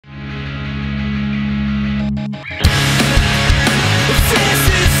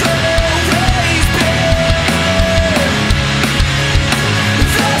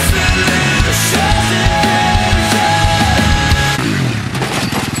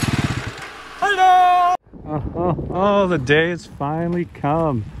Oh, the day has finally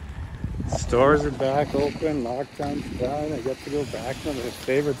come. Stores are back open, lockdown's done. I get to go back to my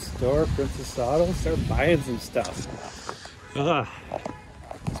favorite store, Princess Auto, start buying some stuff.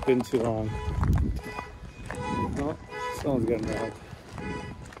 It's been too long. Oh, someone's getting around.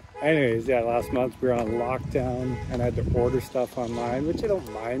 Anyways, yeah, last month we were on lockdown and I had to order stuff online, which I don't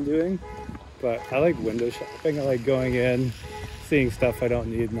mind doing, but I like window shopping. I like going in, seeing stuff I don't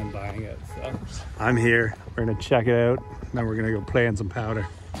need and then buying it. So I'm here, we're gonna check it out, and then we're gonna go play in some powder.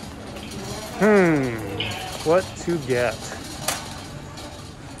 What to get?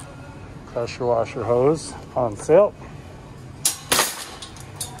 Pressure washer hose on sale.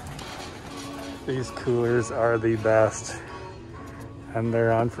 These coolers are the best, and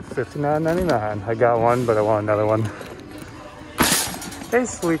they're on for $59.99. I got one, but I want another one.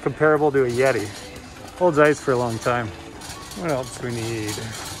 Basically comparable to a Yeti. Holds ice for a long time. What else do we need?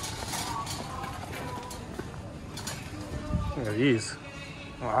 Look at these.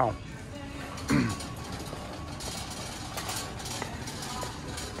 Wow.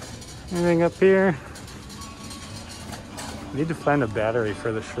 Anything up here? Need to find a battery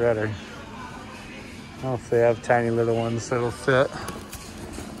for the shredder. I don't know if they have tiny little ones that'll fit.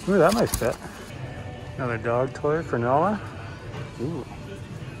 Ooh, that might fit. Another dog toy for Noah. Ooh,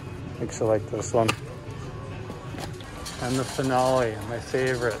 I think she'll like this one. And the finale, my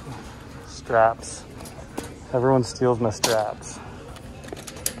favorite. Straps. Everyone steals my straps.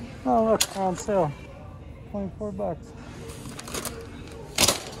 Oh look, on sale. 24 bucks.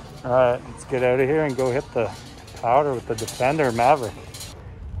 Alright, let's get out of here and go hit the powder with the Defender Maverick.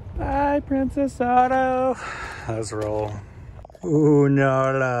 Bye, Princess Auto. Let's roll. Ooh,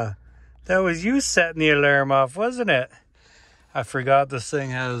 Nala. That was you setting the alarm off, wasn't it? I forgot this thing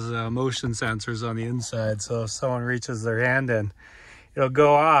has motion sensors on the inside, so if someone reaches their hand in, it'll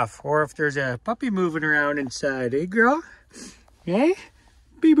go off. Or if there's a puppy moving around inside, eh, girl? Eh?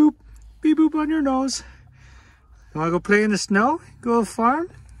 Beep boop. Beep boop on your nose. You wanna go play in the snow? Go to the farm?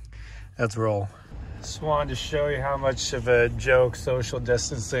 Let's roll. Just wanted to show you how much of a joke social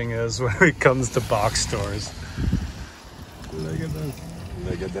distancing is when it comes to box stores. Look at this.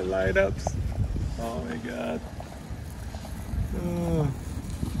 Look at the light-ups. Oh my God. Oh.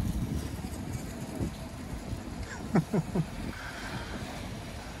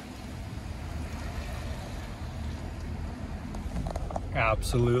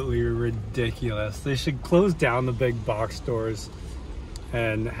 Absolutely ridiculous. They should close down the big box stores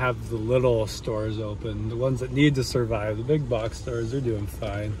and have the little stores open. The ones that need to survive. The big box stores are doing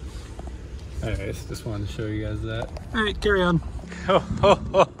fine. Anyways, just wanted to show you guys that. All right, carry on.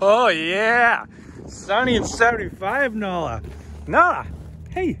 Oh, yeah. Sunny and 75, Nola. Nola,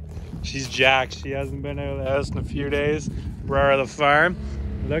 hey. She's jacked. She hasn't been out of the house in a few days. We're out of the farm.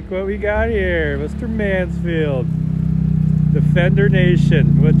 Look what we got here. Mr. Mansfield. Defender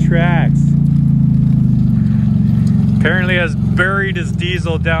Nation with tracks. Apparently has buried his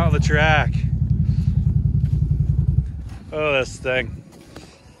diesel down the track. Oh, this thing.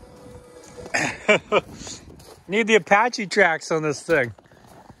 Need the Apache tracks on this thing.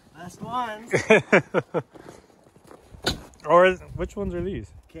 Last ones. Or which ones are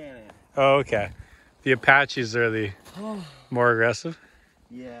these? Can-Am. Oh, okay. The Apaches are the more aggressive.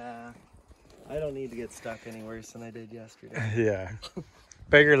 Yeah. I don't need to get stuck any worse than I did yesterday. Yeah.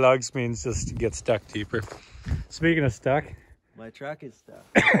 Bigger lugs means just to get stuck deeper. Speaking of stuck. My truck is stuck.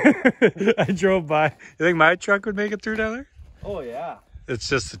 I drove by. You think my truck would make it through down there? Oh, yeah. It's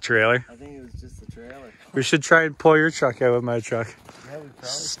just a trailer. I think it was just a trailer. We should try and pull your truck out with my truck. Yeah, we probably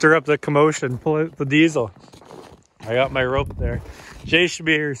stir up the commotion, pull out the diesel. I got my rope there. Jay should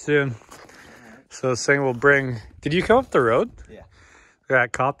be here soon. Right. So this thing will bring... Did you come up the road? Yeah.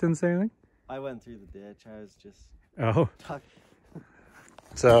 That cop didn't say anything? I went through the ditch. I was just... Oh. Tucked.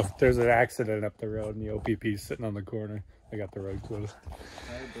 So there's an accident up the road and the OPP's sitting on the corner. I got the road closed.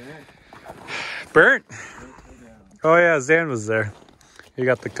 Burnt? Oh yeah, Zan was there. He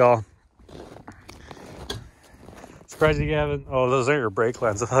got the call. Surprised you haven't... Oh, those aren't your brake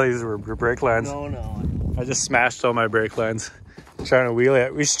lines. I thought these were your brake lines. No, no. I just smashed all my brake lines. I'm trying to wheelie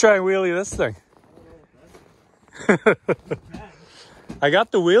it. We should try and wheelie this thing. I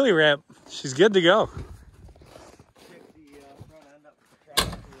got the wheelie ramp. She's good to go.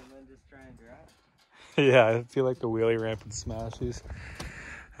 Yeah, I feel like the wheelie ramp would smash these.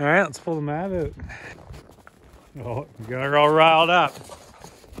 All right, let's pull the mat out. Oh, you got her all riled up.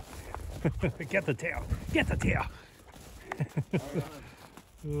 Get the tail. Get the tail.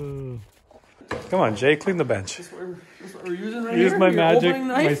 Come on, Jay, clean the bench. This what we're using right Use here? my Your magic, opening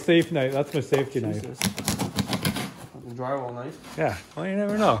knife? my safe knife. That's my safety knife. The drywall knife. Yeah, well, you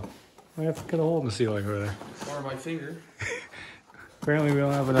never know. We have to cut a hole in the ceiling over there. Or my finger. Apparently we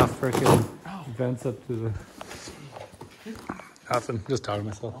don't have enough freaking vents up to the... Nothing, just talking to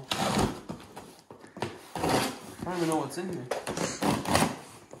myself. I don't even know what's in here.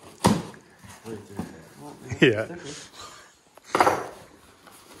 Yeah.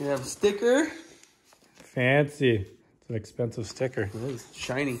 You have a sticker. Fancy. It's an expensive sticker. It is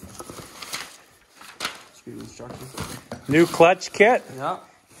shiny. Let's read the instructions. New clutch kit. Yeah.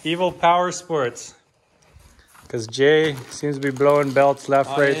 Evil Power Sports. Because Jay seems to be blowing belts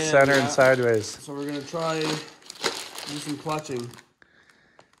left, right, center, and sideways. So we're going to try do some clutching.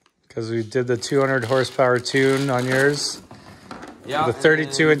 Because we did the 200 horsepower tune on yours. Yeah. The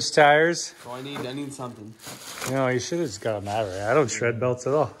 32-inch tires. So I need something. You know, you should have just got a Maverick. I don't shred belts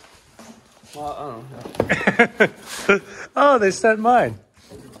at all. Well, I don't know. Yeah. Oh, they sent mine.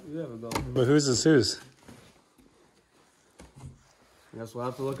 You have a belt. But whose is whose? I guess we'll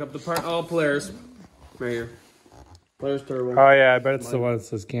have to look up the part. Oh, Polaris. Right here. Polaris Turbo. Oh, yeah, I bet it's the one that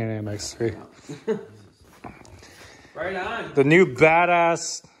says Can-Am X3. Right on. The new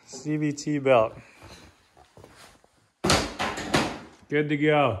badass CVT belt. Good to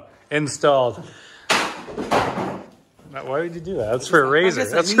go. Installed. Now, why would you do that? That's for a razor.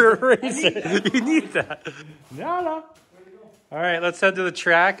 That's for a razor. You need that. No. All right, let's head to the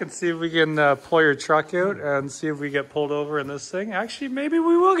track and see if we can pull your truck out and see if we get pulled over in this thing. Actually, maybe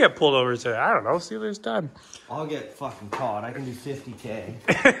we will get pulled over today. I don't know. See if there's time. I'll get fucking caught. I can do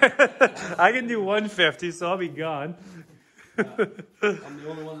 50K. I can do 150, so I'll be gone. I'm the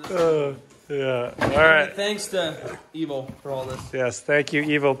only one that's... Yeah. All right. Thanks to Evo for all this. Yes, thank you,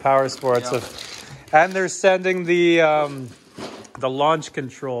 Evo Power Sports. Yeah. And they're sending the launch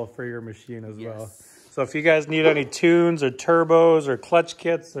control for your machine as well. So if you guys need any tunes or turbos or clutch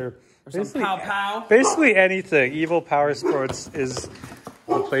kits or basically anything, Evo Power Sports is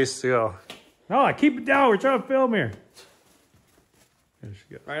the place to go. No, keep it down. We're trying to film here. There she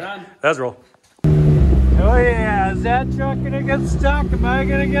goes. Right on. Let's roll. Oh yeah, is that truck gonna get stuck? Am I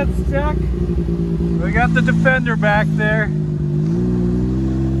gonna get stuck? We got the Defender back there.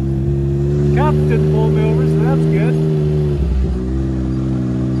 Cops didn't pull me over, so that's good.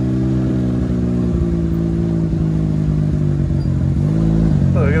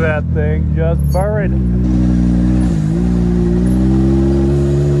 Look at that thing just buried.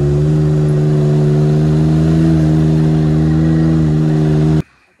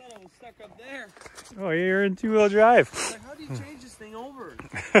 Oh, you're in two-wheel drive. Like, how do you change this thing over?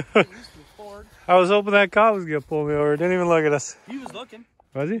 I was hoping that cop was going to pull me over. Didn't even look at us. He was looking.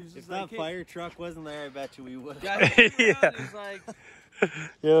 Was he? If that fire truck wasn't there, I bet you we would. Yeah. He was like...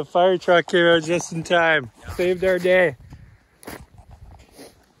 Yeah, the fire truck came out just in time. Yeah. Saved our day.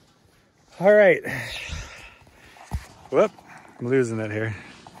 All right. Whoop. I'm losing it here.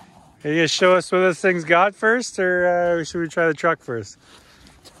 Are you going to show us what this thing's got first, or should we try the truck first?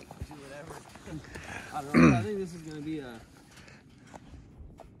 I don't know. I think this is going to be a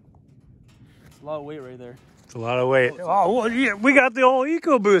lot of weight right there. It's a lot of weight. Oh, well, yeah, we got the old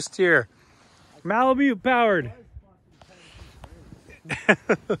EcoBoost here. Malibu powered.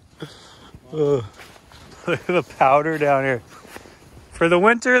 Oh, look at the powder down here. For the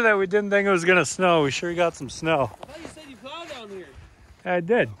winter that we didn't think it was going to snow, we sure got some snow. I thought you said you plowed down here. I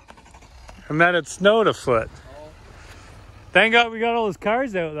did. And then it snowed a foot. Oh. Thank God we got all those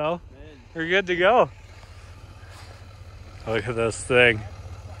cars out, though. Man. We're good to go. Look at this thing.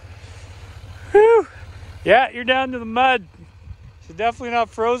 Whew. Yeah, you're down to the mud. She's definitely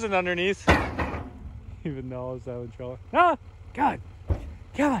not frozen underneath. Even though I was having trouble. Ah! God!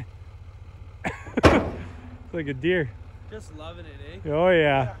 Come on! It's like a deer. Just loving it, eh? Oh,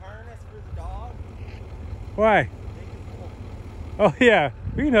 yeah. A harness for the dog? Why? Oh, yeah.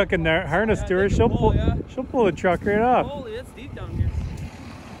 We can hook a harness to her. She'll pull the truck right off. Holy, it's deep down here.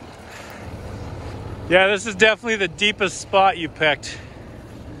 Yeah, this is definitely the deepest spot you picked.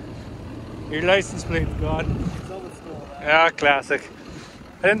 Your license plate's gone. Someone stole that. Yeah, classic.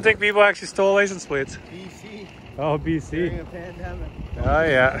 I didn't think people actually stole license plates. BC. Oh, BC. During a pandemic. Oh,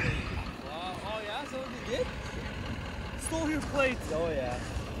 yeah. Oh, yeah? So they did? Stole your plates. Oh, yeah.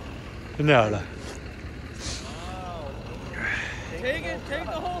 No. Wow. Take it. Take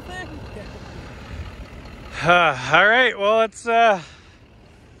the whole thing. All right. Well, it's, I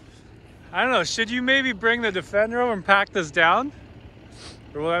don't know. Should you maybe bring the Defender over and pack this down?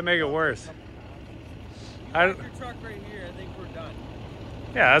 Or will that make it worse? Your truck right here, I think we're done.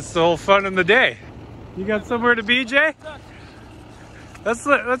 Yeah, that's the whole fun of the day. You got somewhere to be, Jay?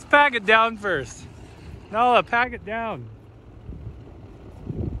 Let's pack it down first. No, pack it down.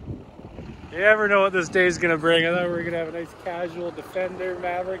 You never know what this day's gonna bring. I thought we were gonna have a nice casual Defender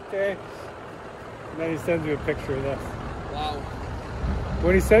Maverick day. And then he sends me a picture of this. Wow.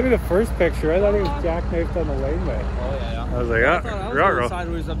 When he sent me the first picture, I thought he was jackknifed on the laneway. Oh yeah. I was like, I was going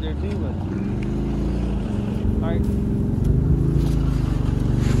sideways up there too, but alright.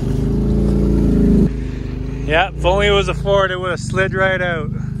 Yeah, if only it was a Ford, it would have slid right out.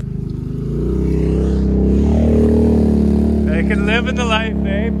 They can live in the life,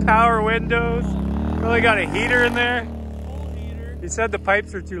 eh? Power windows. Really got a heater in there. Full heater. He said the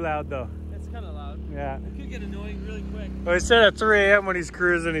pipes are too loud though. It's kind of loud. Yeah. It could get annoying really quick. Well, he said at 3 a.m. when he's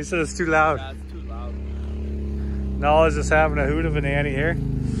cruising, he said it's too loud. Yeah, it's too loud. Nolla's just having a hoot of an Annie here.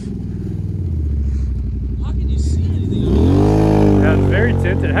 How can you see anything under there? Yeah, it's very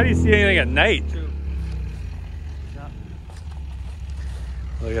tinted. How do you see anything at night? True.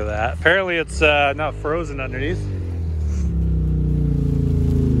 Look at that. Apparently it's not frozen underneath.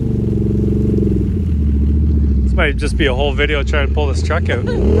 This might just be a whole video trying to pull this truck out.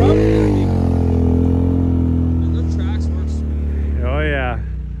 The tracks work sweet. Oh yeah.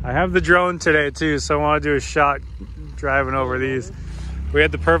 I have the drone today too, so I want to do a shot driving over these. We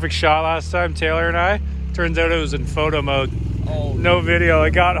had the perfect shot last time, Taylor and I. Turns out it was in photo mode. Oh. No video. I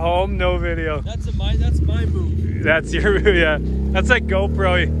got home, no video. That's my move. That's your move, yeah. That's like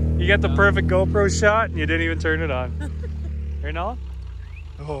GoPro. You get the perfect GoPro shot and you didn't even turn it on. Here, Nala?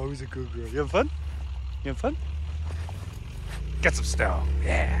 Oh, it was a good girl. You have fun? You have fun? Get some snow.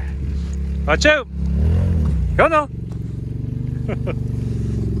 Yeah. Watch out. Go now.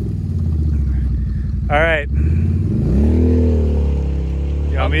 All right.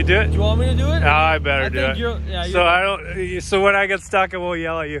 You want me to do it? Do you want me to do it? Oh, I better do it. Yeah, so I don't. So when I get stuck, I won't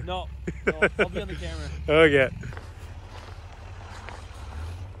yell at you. No, I'll be on the camera. Okay.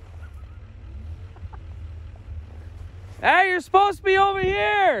 Hey, you're supposed to be over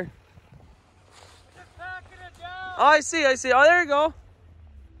here. Just packing it down. Oh, I see. Oh, there you go.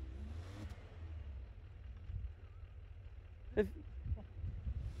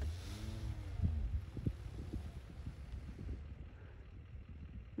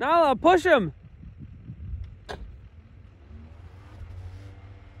 No, push him.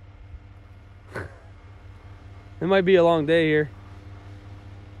 It might be a long day here.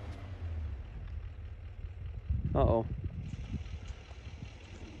 Uh-oh.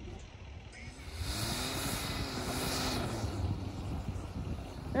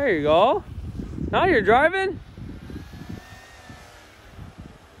 There you go. Now you're driving.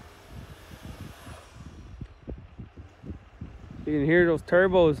 You can hear those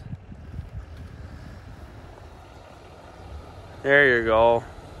turbos. There you go.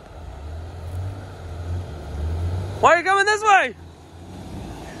 Why are you coming this way?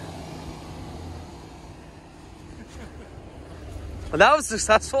 Well, that was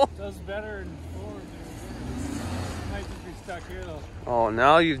successful. Does better in forward than reverse. Might just be stuck here though. Oh,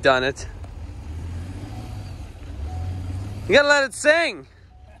 now you've done it. You gotta let it sing.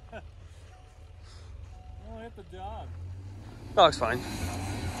 Don't hit the dog. Dog's fine.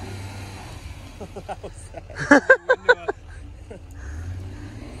 That was sad.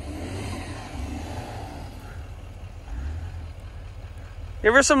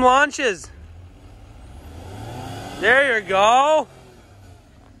 Give her some launches. There you go.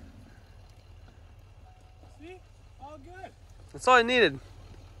 See? All good. That's all I needed.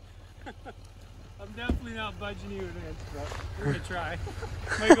 I'm definitely not budging you an inch, but we're gonna try.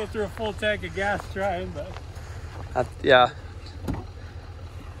 Might go through a full tank of gas trying, but. Yeah.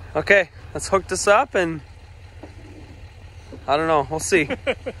 Okay, let's hook this up and I don't know. We'll see.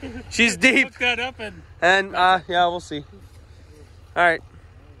 She's deep. Hook that up and yeah, we'll see. All right,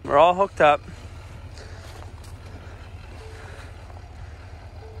 we're all hooked up.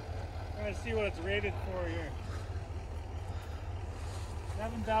 I'm gonna see what it's rated for here.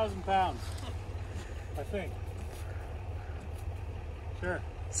 7,000 pounds, I think. Sure.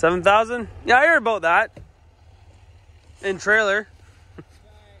 7,000? Yeah, I heard about that. In trailer.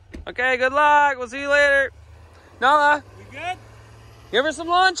 Okay, good luck. We'll see you later. Nala, You good? give her some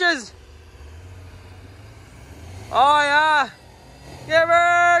launches. Oh, yeah. Give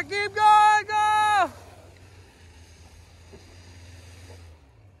her. Keep going. Go.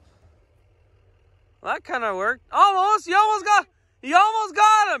 Well, that kind of worked. Almost. You almost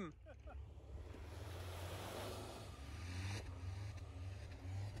got him.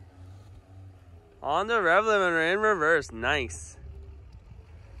 On the rev limiter in reverse. Nice.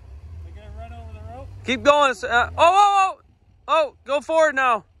 We're gonna run over the rope. Keep going. Oh, go forward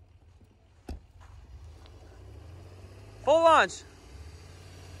now. Full launch.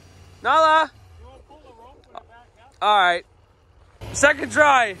 Nala. You wanna pull the rope when you back up? All right. Second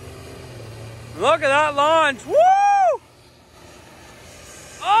try. Look at that launch. Woo!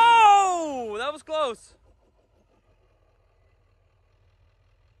 Oh, that was close.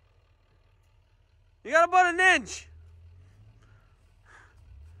 You got about an inch.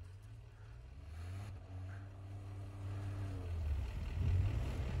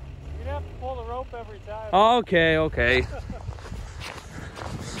 You'd have to pull the rope every time. Okay, okay.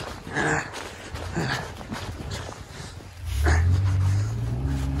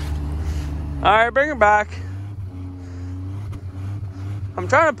 All right, bring her back. I'm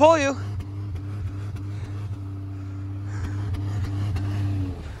trying to pull you.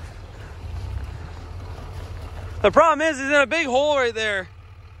 The problem is he's in a big hole right there.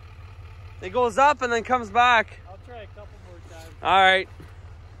 It goes up and then comes back. I'll try a couple more times. All right.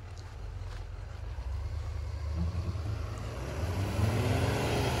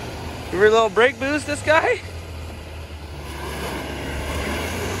 Give her a little brake boost, this guy.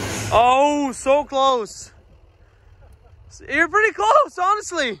 Oh, so close. You're pretty close,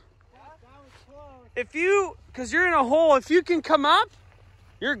 honestly. That was close. If you, because you're in a hole, if you can come up,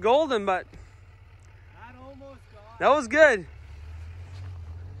 you're golden, but That almost got. that was good.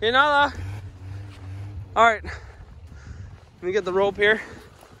 Hey, Nala. All right. Let me get the rope here.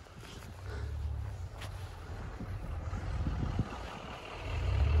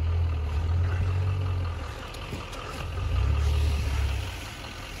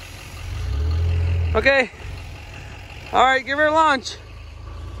 Okay. All right, give her a launch.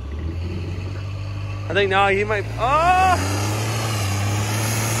 I think now he might. Oh!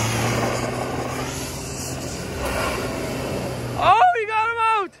 Oh, you got him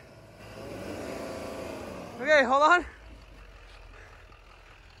out. Okay, hold on.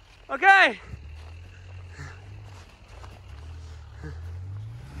 Okay.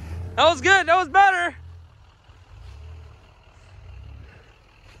 That was good. That was better.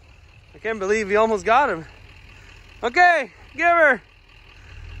 I can't believe he almost got him. Okay, give her.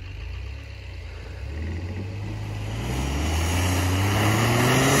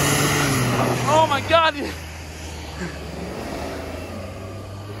 Oh my God.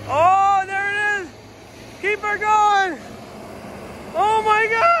 Oh, there it is. Keep her going. Oh my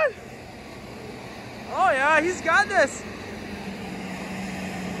God. Oh yeah, he's got this.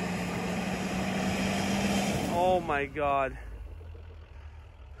 Oh my God.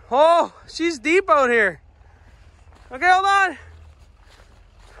 Oh, she's deep out here. Okay, hold on.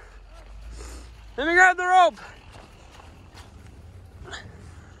 Let me grab the rope.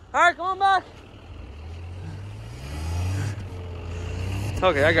 All right, come on back.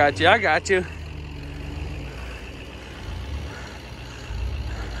 Okay, I got you, I got you.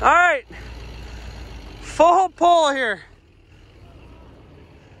 All right, full pull here.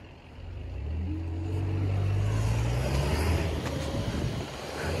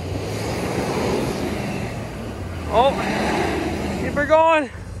 Oh, keep her going.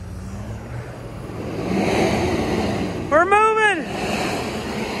 We're moving.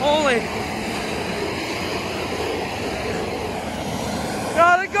 Holy.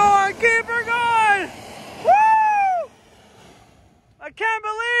 Got it going. Keep her going. Woo! I can't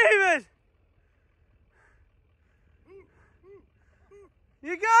believe it.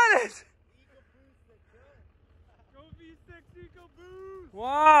 You got it. Go V6 EcoBoost.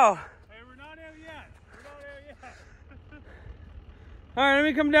 Wow. Hey, we're not out yet. We're not out yet. All right, let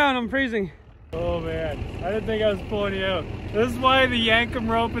me come down. I'm freezing. Oh man, I didn't think I was pulling you out. This is why the Yankum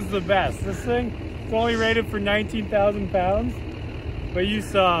rope is the best. This thing, it's only rated for 19,000 pounds, but you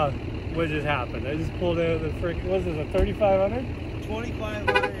saw what just happened. I just pulled out the freaking, what is this, a 3,500?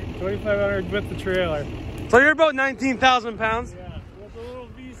 2,500. 2,500 with the trailer. So you're about 19,000 pounds? Yeah, with a little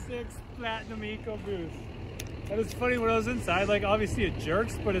V6 Platinum EcoBoost. And it's funny, when I was inside, like obviously it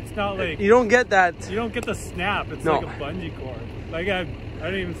jerks, but it's not like... You don't get that. You don't get the snap. It's No. like a bungee cord. Like I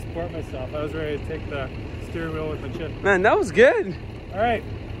didn't even support myself. I was ready to take the steering wheel with my chin. Man, that was good. All right.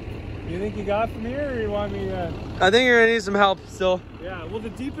 You think you got from here, or you want me to... I think you're gonna need some help still. Yeah, well the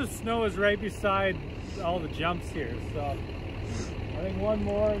deepest snow is right beside all the jumps here, so I think one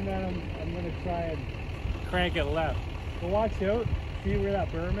more and then I'm gonna try and crank it left. But watch out, see where that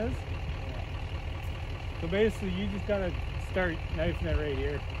berm is? So basically you just gotta start knifing it right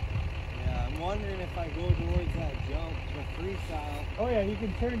here. Yeah, I'm wondering if I go towards that jump, the freestyle. Oh yeah, you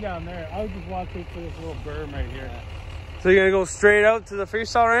can turn down there. I would just watch out for this little berm right here. Yeah. So you're gonna go straight out to the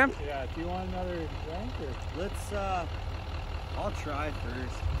freestyle ramp? Yeah, do you want another rank or? Let's, I'll try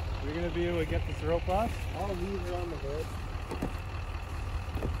first. You're gonna be able to get this rope off? I'll leave her on the hood.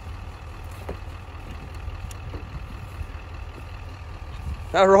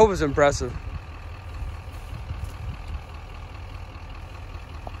 That rope is impressive.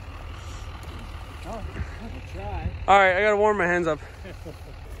 All right, I gotta warm my hands up.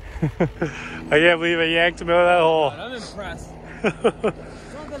 I can't believe I yanked him out of that hole. I'm impressed. It's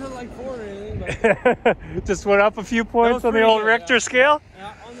not that I like 4 or anything, but Just went up a few points on the pretty old good, Richter yeah. scale.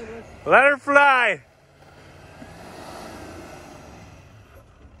 Yeah, on the Richter. Let her fly.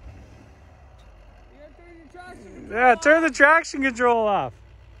 You gotta turn your traction control Yeah, off. turn the traction control off.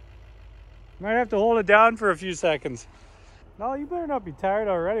 Might have to hold it down for a few seconds. No, you better not be tired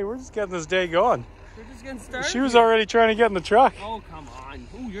already. We're just getting this day going. We're just getting started. She was already trying to get in the truck. Oh, come on.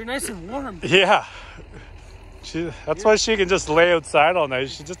 Ooh, you're nice and warm. Yeah. That's why she can just lay outside all night.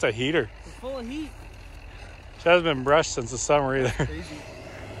 She's just a heater. It's full of heat. She hasn't been brushed since the summer either. Crazy.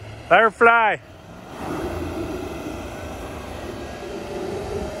 Let her fly.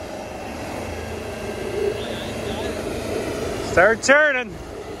 Start turning.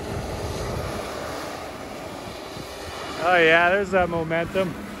 Oh yeah, there's that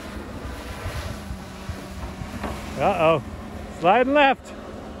momentum. Uh-oh. Sliding left.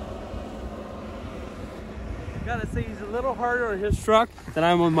 Gotta say, he's a little harder on his truck than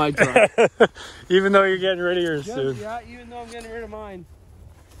I'm on my truck. Even though you're getting rid of yours soon. Yeah, even though I'm getting rid of mine.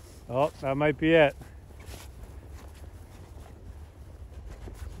 Oh, that might be it.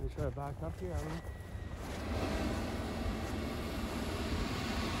 Let me try to back up here. I don't know.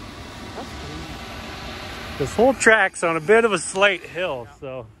 That's crazy. This whole track's on a bit of a slight hill,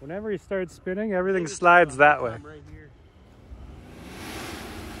 so whenever you start spinning, everything slides that way. I'm right here.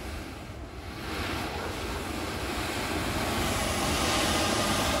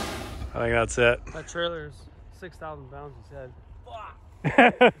 I think that's it. That trailer is 6,000 pounds, he said. Fuck!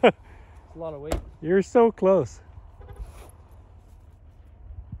 It's a lot of weight. You're so close.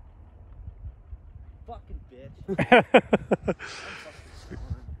 Fucking bitch.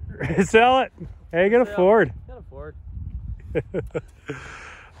 Sell it. Hey, get a Ford. Got a Ford.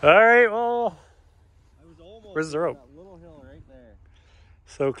 All right, well, I was almost where's the rope? that little hill right there.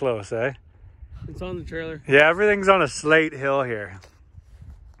 So close, eh? It's on the trailer. Yeah, everything's on a slate hill here.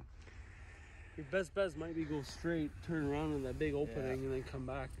 Your best bet might be go straight, turn around in that big opening, and then come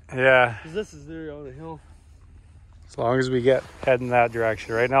back. Yeah, Because this is there on the hill. as long as we get heading that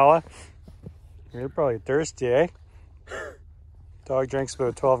direction. Right, Nala? You're probably thirsty, eh? Dog drinks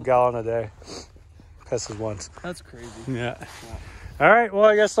about 12 gallons a day. Pisses once. That's crazy. Yeah. All right, well,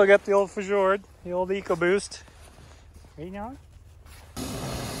 I guess I'll get the old Fjord, the old EcoBoost. Hey, now?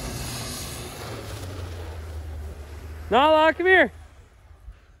 Nala, come here.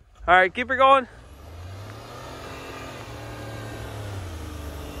 All right, keep her going.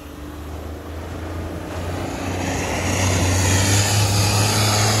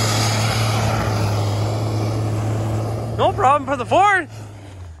 No problem for the Ford.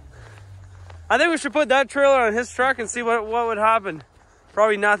 I think we should put that trailer on his truck and see what would happen.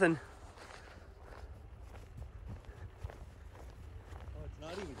 Probably nothing. Oh, it's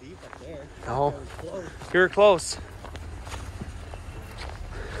not even deep up there. No. Close. You're close.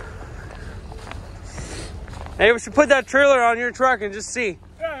 Hey, we should put that trailer on your truck and just see.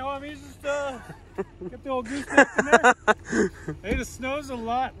 Yeah, you want me to just get the old goose back in there? Hey, the snow's a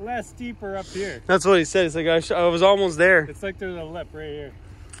lot less steeper up here. That's what he said. It's like I was almost there. It's like there's a lip right here.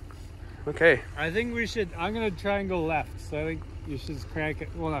 Okay. I think we should, I'm going to try and go left. So I think you should just crank it,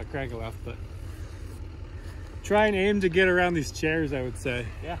 well, not crank it left, but try and aim to get around these chairs, I would say.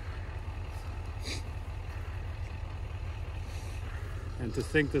 Yeah. And to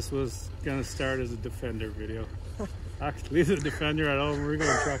think this was going to start as a Defender video. Actually, the Defender at home, we're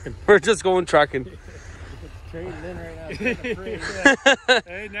going trucking. We're just going trucking. Trading in right now. It's kinda free.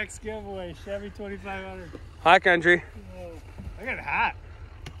 Hey, next giveaway, Chevy 2500. Hi, country. I got hot.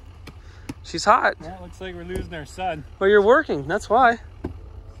 She's hot. Yeah, looks like we're losing our sun. Well, you're working. That's why.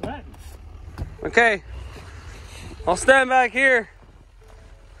 Sweating. Okay. I'll stand back here.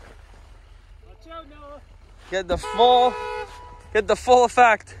 Watch out, Noah. Get the full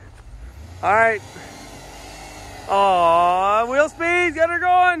effect. All right. Oh, wheel speed. Get her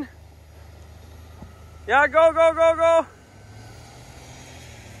going. Yeah, go, go, go, go.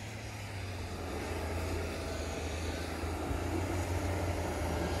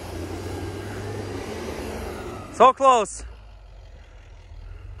 So close.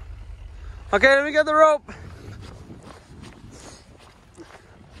 Okay, let me get the rope.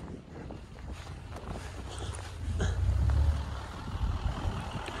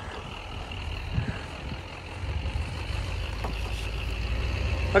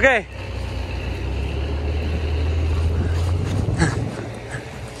 Okay.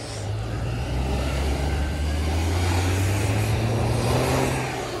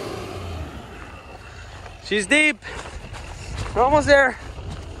 She's deep. We're almost there.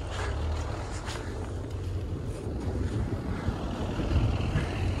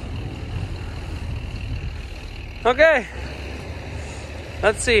 Okay.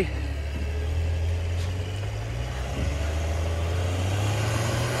 Let's see.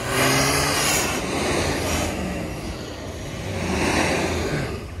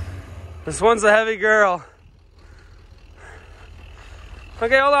 This one's a heavy girl.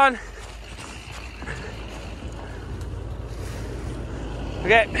 Okay, hold on.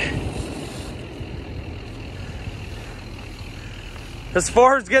 Okay. This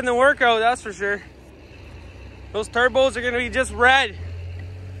Ford's getting the workout, that's for sure. Those turbos are gonna be just red.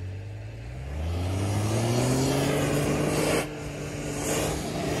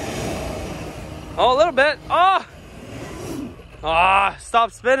 Oh, a little bit. Oh! Ah,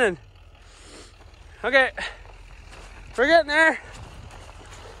 stop spinning. Okay, we're getting there.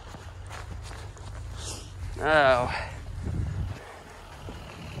 Oh.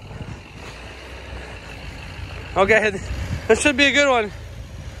 Okay, this should be a good one. You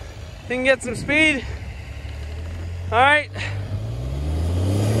can get some speed. All right.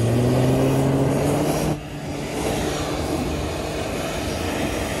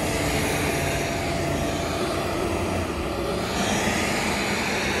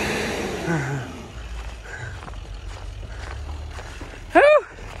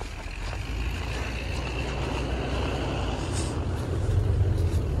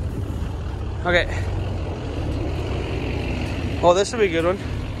 Okay. Oh, this should be a good one.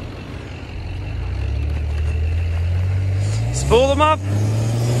 Spool them up.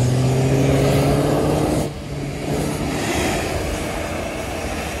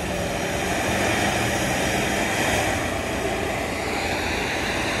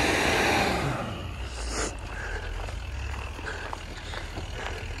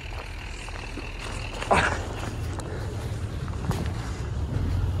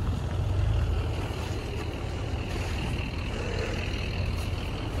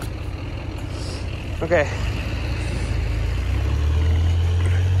 Okay.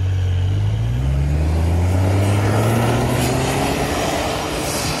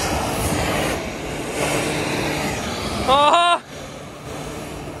 Oh!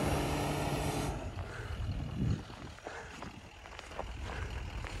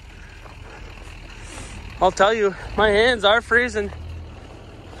 I'll tell you, my hands are freezing.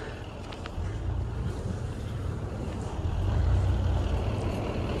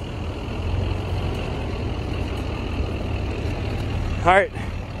 All right.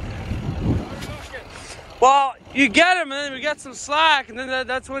 Well, you get him, and then we get some slack, and then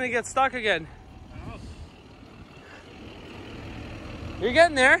that's when he gets stuck again. You're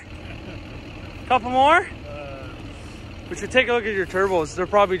getting there. Couple more. We should take a look at your turbos. They're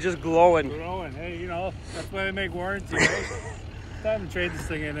probably just glowing. Glowing. Hey, you know, that's why they make warranty, right? Time to trade this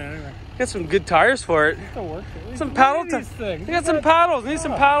thing in anyway. Get some good tires for it. It'll work. Some paddle. We got some paddles. Need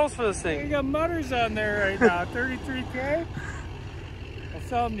some paddles for this You thing. got mutters on there right now. 33K. I'll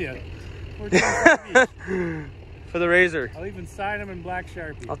sell them to you. $4.25 each. For the Razor. I'll even sign them in black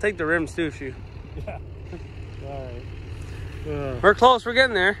Sharpie. I'll take the rims too, if you. Yeah. All right. We're close. We're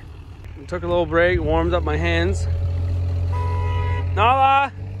getting there. We took a little break. Warmed up my hands.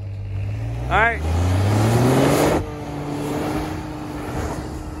 Nala. All right.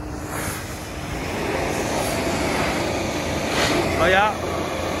 Oh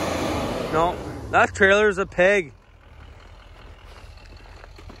yeah. No, that trailer's a pig.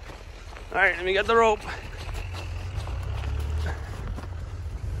 All right, let me get the rope.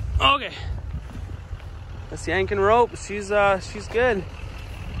 Okay. That's yanking rope. She's good.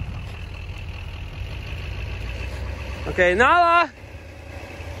 Okay, Nala.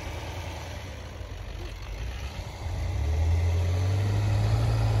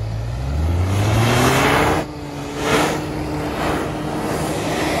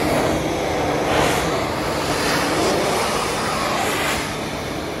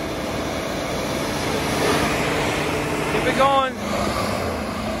 Keep it going.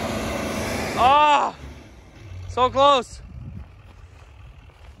 Oh, so close.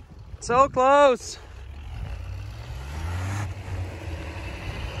 So close.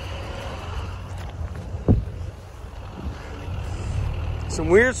 Some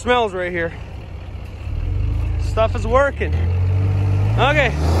weird smells right here. Stuff is working. Okay.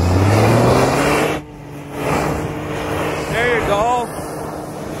 There you go.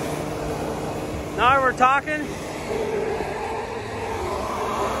 Now we're talking.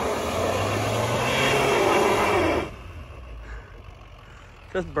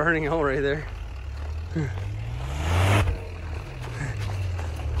 Just burning out right there.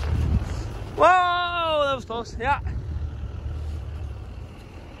 Whoa, that was close. Yeah.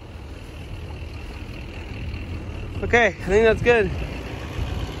 Okay, I think that's good.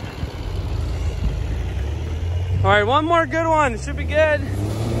 All right, one more good one. Should be good.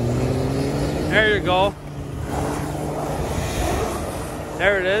 There you go.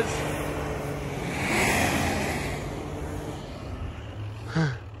 There it is.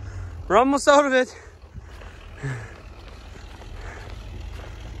 We're almost out of it.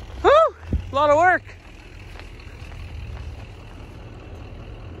 Woo! A lot of work.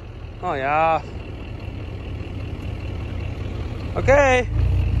 Oh yeah. Okay.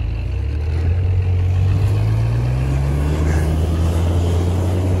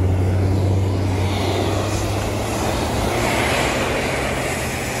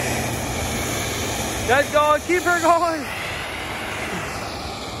 Let's go, keep her going.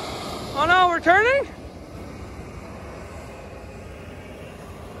 Oh no, we're turning?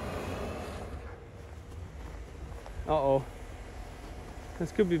 Uh-oh.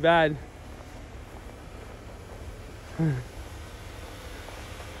 This could be bad.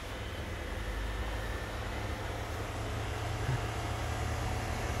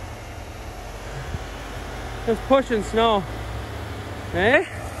 Just pushing snow. Eh?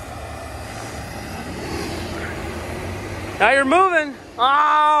 Now you're moving.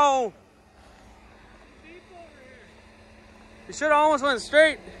 Oh! You should have almost went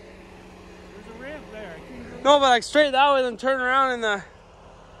straight. There's a ramp there. No, but like straight that way, then turn around in the...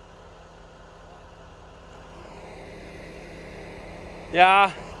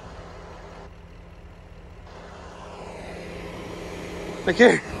 Yeah. Like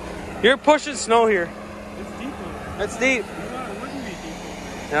here, you're pushing snow here. It's deep over there. That's deep. You thought it wouldn't be deep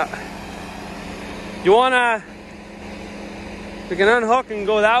over there. Yeah. You wanna... We can unhook and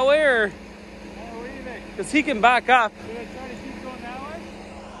go that way, or... What do you think? Because he can back up. Should I try to keep going that way?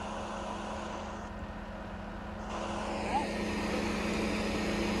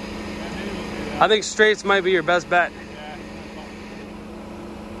 I think straights might be your best bet.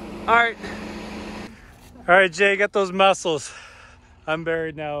 All right. All right, Jay, get those muscles. I'm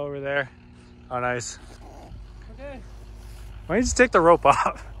buried now over there. Oh, nice. Okay. Why don't you just take the rope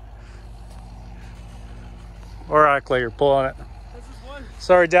off? Or act like you're pulling it. This is one.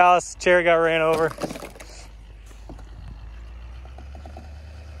 Sorry, Dallas. Chair got ran over.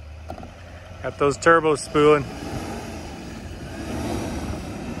 Got those turbos spooling.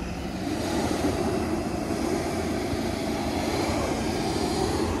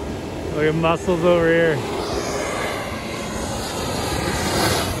 Look at muscles over here.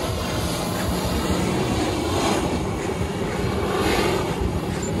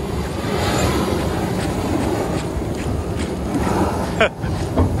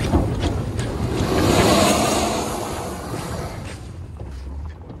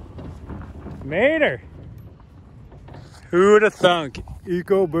 Made her. Who would have thunk?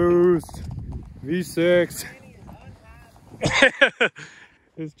 EcoBoost V6.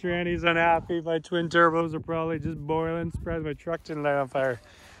 This tranny's unhappy. My twin turbos are probably just boiling. Surprised my truck didn't light on fire.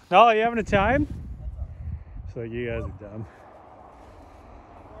 No, you having a time? It's like you guys are dumb.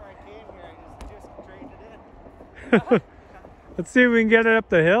 Before I came here, I just traded it in. Let's see if we can get it up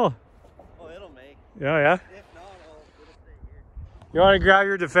the hill. Oh, it'll make. Oh yeah? If not, it'll stay here. You want to grab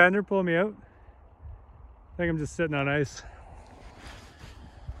your Defender, pull me out? I think I'm just sitting on ice.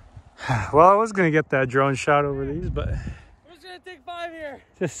 Well, I was going to get that drone shot over these, but... Who's gonna take 5 here?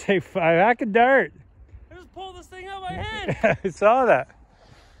 Just take 5. Hack a dart. I just pulled this thing out of my hand. I saw that.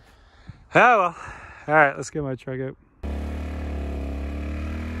 Oh well. Alright, let's get my truck out.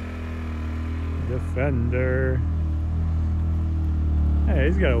 Defender. Hey,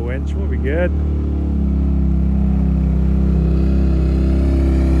 he's got a winch. We'll be good.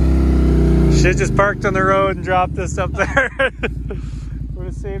 Should've just parked on the road and dropped this up there. Would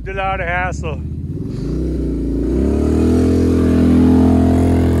have saved a lot of hassle.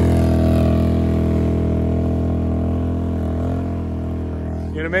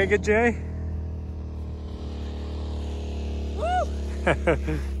 You gonna make it, Jay? Woo!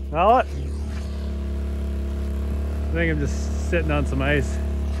 Well, I think I'm just sitting on some ice.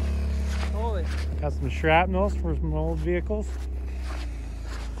 Holy. Got some shrapnels for some old vehicles.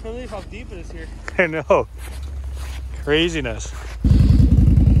 I can't believe how deep it is here. I know. Craziness.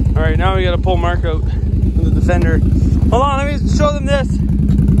 All right, now we gotta pull Mark out of the Defender. Hold on, let me show them this. We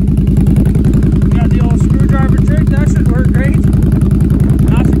got the old screwdriver trick. That should work great.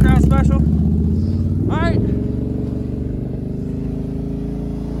 Mastercraft special. All right.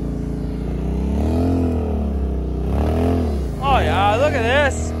 Oh yeah, look at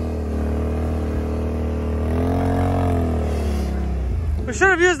this. We should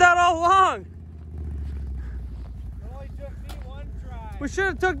have used that all along. It only took me one try. We should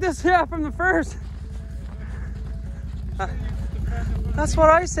have took this from the first. That's what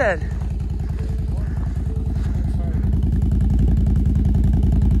I said.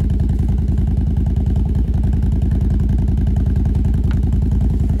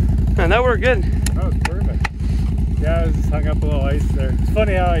 that worked good. That was perfect. Yeah, I was just hung up a little ice there. It's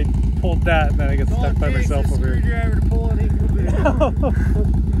funny how I pulled that and then I get stuck by myself over here. Screwdriver to pull an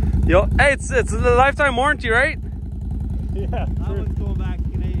ECOBOOst. Yo, hey, it's the lifetime warranty, right? Yeah, That one's going back to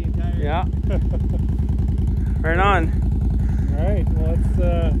Canadian Tire. Yeah. Right on. All right, well, let's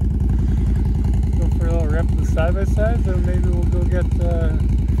go for a little rep of the side-by-side, then maybe we'll go get the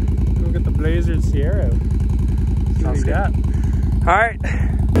Blazer and Sierra out. See what we got. All right.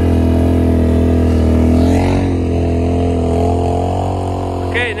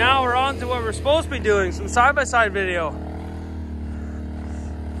 Okay, now we're on to what we're supposed to be doing, some side-by-side video.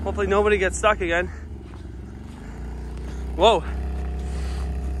 Hopefully nobody gets stuck again. Whoa.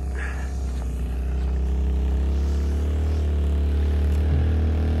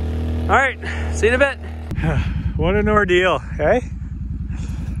 All right, see you in a bit. What an ordeal, hey?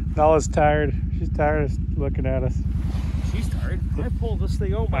 Nala's tired. She's tired of looking at us. She's tired. I pulled this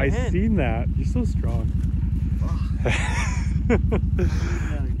thing out by hand. I seen that. You're so strong.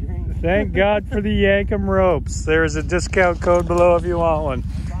 Thank God for the Yankum ropes. There's a discount code below if you want one.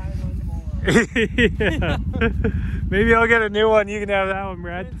 Yeah. Maybe I'll get a new one. You can have that one,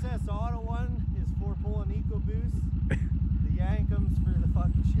 Brad. Princess Auto one is for pulling ECOBoost. The Yankum's for the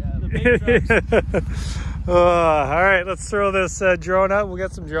fucking Chevy. The big trucks. All right, let's throw this drone out. We'll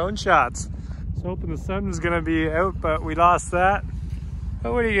get some drone shots. I was hoping the sun was going to be out, but we lost that.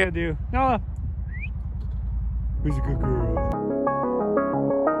 But what are you going to do? Noah? Who's a good girl?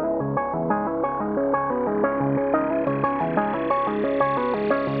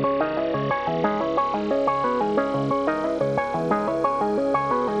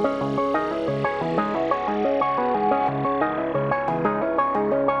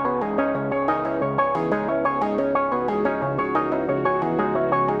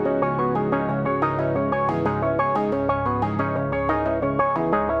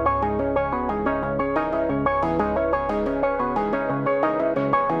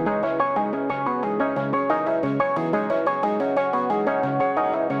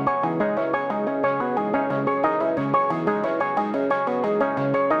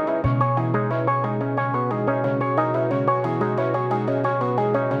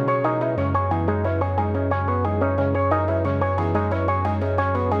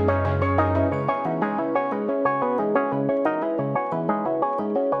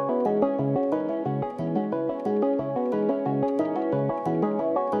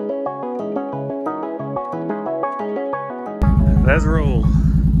 Let's roll.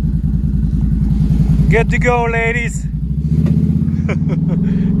 Good to go, ladies.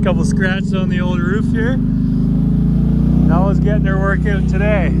 Couple scratches on the old roof here. Nala's getting her workout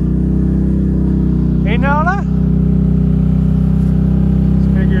today. Hey, Nala?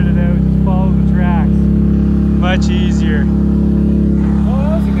 Just figured it out. Just follow the tracks. Much easier. Oh,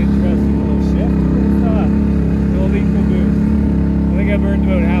 that was an interesting little shift. What you thought? The old ECOBOOst. I think I burned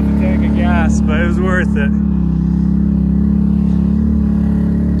about half a tank of gas, but it was worth it.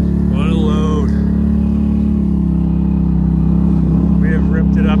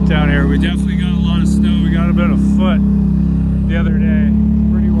 Up down here. We definitely got a lot of snow. We got about a foot the other day.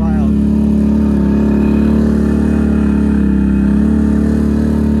 Pretty wild.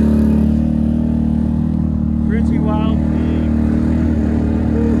 Pretty wild.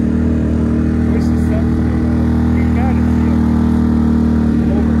 Wish the sun we kind of feel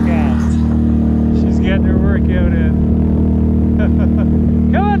overcast. She's getting her workout in.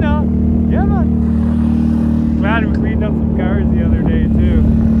 Come on now. Come on. Glad we cleaned up some cars the other day too.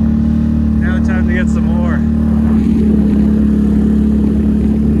 Now time to get some more.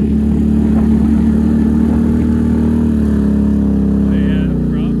 Yeah, no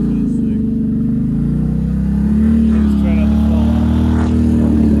problem with this thing. Just try not to fall off.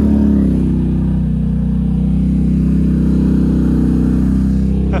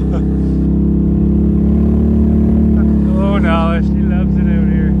 Oh no, she loves it out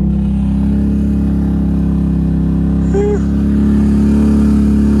here.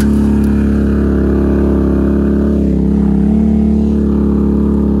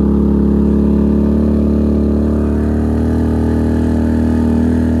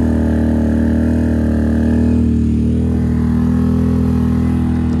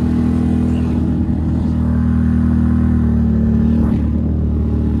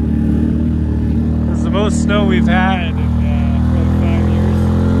 Most snow we've had in probably 5 years.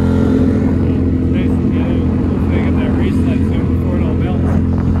 It's nice to get out. Hopefully I get that race light soon before it all melts.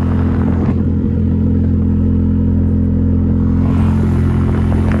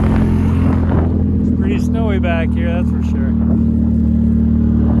 It's pretty snowy back here, that's for sure.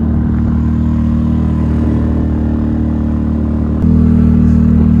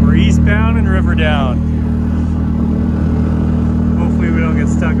 We're eastbound river down. Hopefully we don't get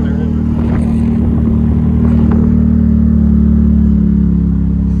stuck in the river.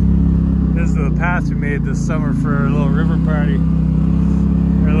 This is the path we made this summer for our little river party.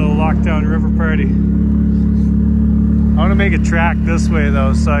 Our little lockdown river party. I want to make a track this way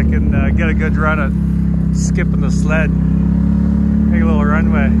though, so I can get a good run at skipping the sled. Make a little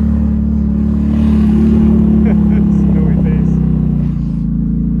runway. Snowy face.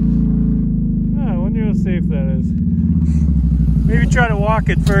 Oh, I wonder how safe that is. Maybe try to walk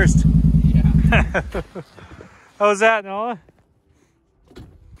it first. Yeah. How's that, Noah?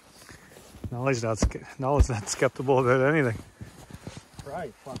 Noah's not skeptical about anything.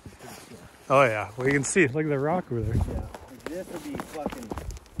 Right, fucking good. Oh yeah, well you can see it. Look at the rock over there. Yeah, like this would be fucking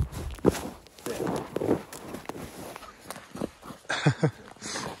sick.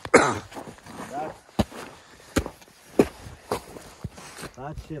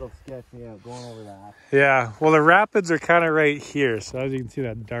 That shit'll sketch me out going over that. Yeah, well the rapids are kind of right here, so as you can see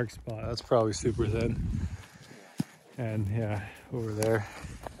that dark spot, that's probably super thin. And yeah, over there.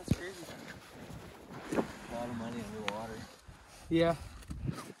 That's crazy. A lot of money in the water. Yeah.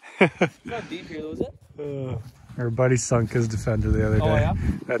 It's not deep here though, is it? Our buddy sunk his Defender the other day. Oh yeah?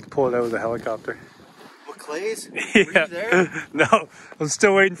 I had to pull it out with a helicopter. McClay's? Yeah. Were you there? No, I'm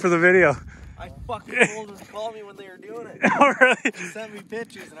still waiting for the video. I fucking told him to call me when they were doing it. Oh really? He sent me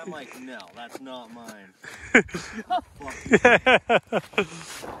pictures and I'm like, no, that's not mine.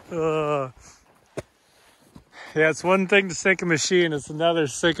 Yeah, it's one thing to sink a machine, it's another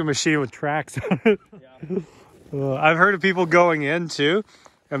to sink a machine with tracks on it. Yeah. I've heard of people going in too,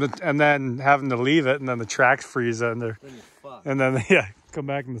 and then having to leave it, and then the tracks freeze under, and then yeah, come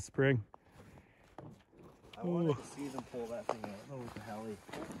back in the spring. I wanted to see them pull that thing out. Oh, what the hell?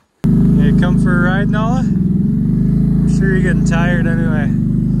 Hey, come for a ride, Noah? I'm sure you're getting tired anyway.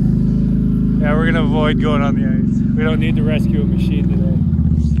 Yeah, we're gonna avoid going on the ice. We don't need to rescue a machine today.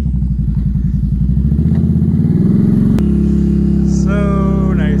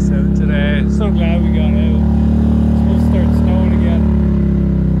 So nice out today. So glad we got out. It's supposed to start snowing again.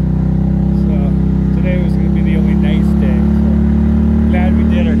 So today was gonna be the only nice day. So glad we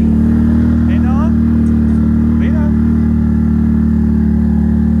did her. Hey Noah? Lena?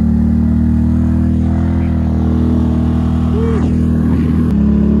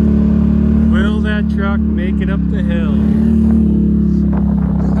 Will that truck make it up the hill?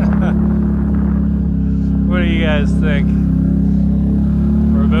 What do you guys think?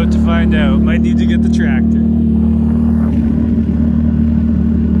 We're about to find out. Might need to get the tractor.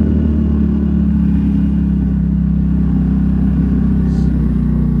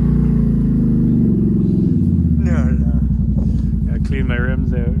 No. Gotta clean my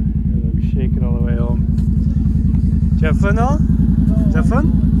rims out. They'll be shaking all the way home. Did you have fun all? Did you have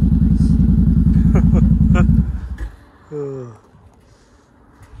fun?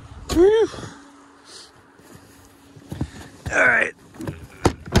 All right.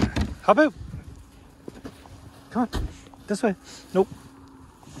 Hop out. Come on. This way. Nope.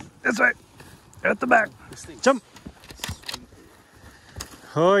 This way. At the back. Jump.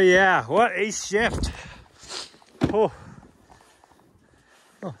 Oh yeah. What a shift. Oh.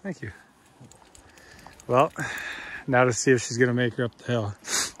 Oh, thank you. Well, now to see if she's gonna make her up the hill.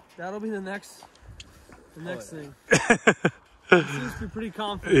 That'll be the next thing. It seems to be pretty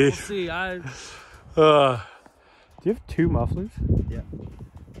confident. We'll see. Do you have two mufflers? Yeah.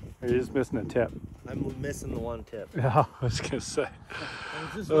 Or are you just missing a tip? I'm missing the one tip. Yeah, I was gonna say.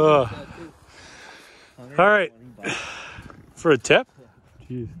 All Alright. For a tip? Yeah.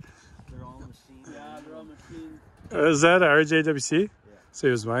 Jeez. They're all machine. Yeah, they're all machine. Is that a RJWC? Yeah.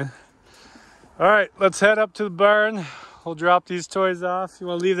 Same as mine. Alright, let's head up to the barn. We'll drop these toys off. You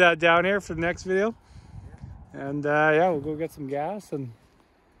want to leave that down here for the next video? And yeah, we'll go get some gas and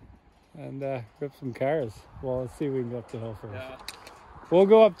rip some cars. Well, let's see if we can get up the hill first. Yeah. We'll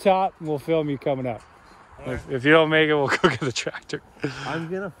go up top and we'll film you coming up. Right. If you don't make it, we'll go get the tractor. I'm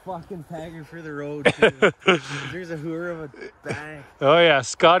gonna fucking tag her for the road too. There's a hooer of a bang. Oh yeah,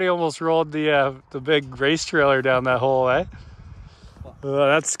 Scotty almost rolled the big race trailer down that hole, eh?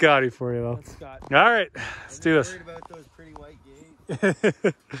 That's Scotty for you though. That's Scott. All right, let's do this. Worried about those pretty white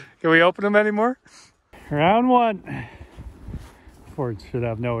gates. Can we open them anymore? Round one. Ford should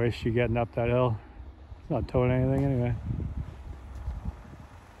have no issue getting up that hill. It's not towing anything anyway.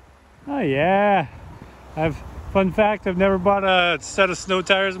 Oh yeah. Fun fact, I've never bought a set of snow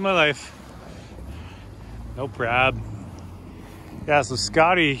tires in my life. No prob. Yeah, so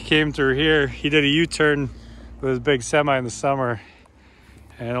Scotty came through here. He did a U-turn with his big semi in the summer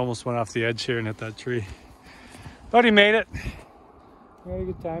and almost went off the edge here and hit that tree. But he made it. We had a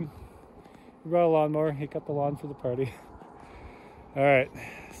good time. We brought a lawnmower. He cut the lawn for the party. All right,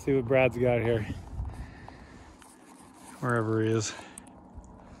 see what Brad's got here. Wherever he is.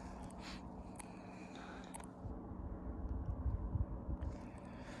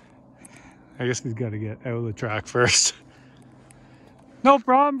 I guess he's got to get out of the track first. No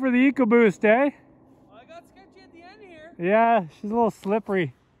problem for the EcoBoost, eh? Well, I got sketchy at the end here. Yeah, she's a little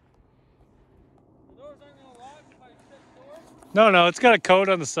slippery. The doors aren't going to lock if I shut the door? No, it's got a coat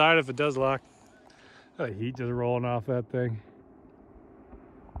on the side if it does lock. Oh, the heat just rolling off that thing.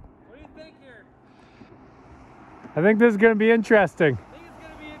 What do you think here? I think this is going to be interesting. I think it's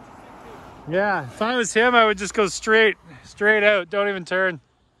going to be interesting too. Yeah, if I was him, I would just go straight out. Don't even turn.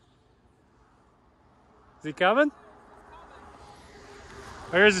 Is he coming?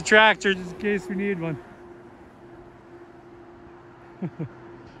 There's a tractor just in case we need one.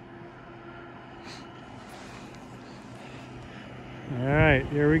 All right,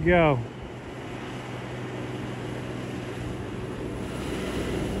 here we go.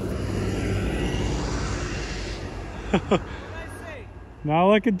 What did I say? Not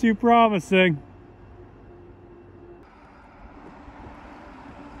looking too promising.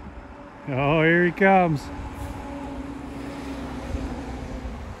 Oh, here he comes.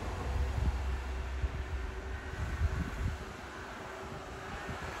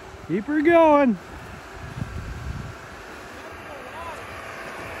 Keep her going.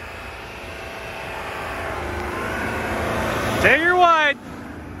 Take her wide.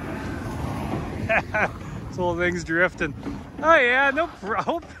 This whole thing's drifting. Oh yeah, no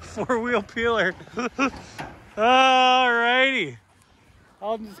problem. Four-wheel peeler. Alrighty.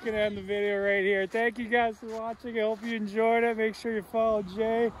 I'm just gonna end the video right here. Thank you guys for watching. I hope you enjoyed it. Make sure you follow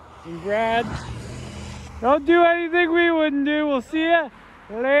Jay and Brad. Don't do anything we wouldn't do. We'll see you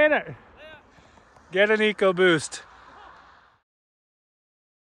later. Get an EcoBoost.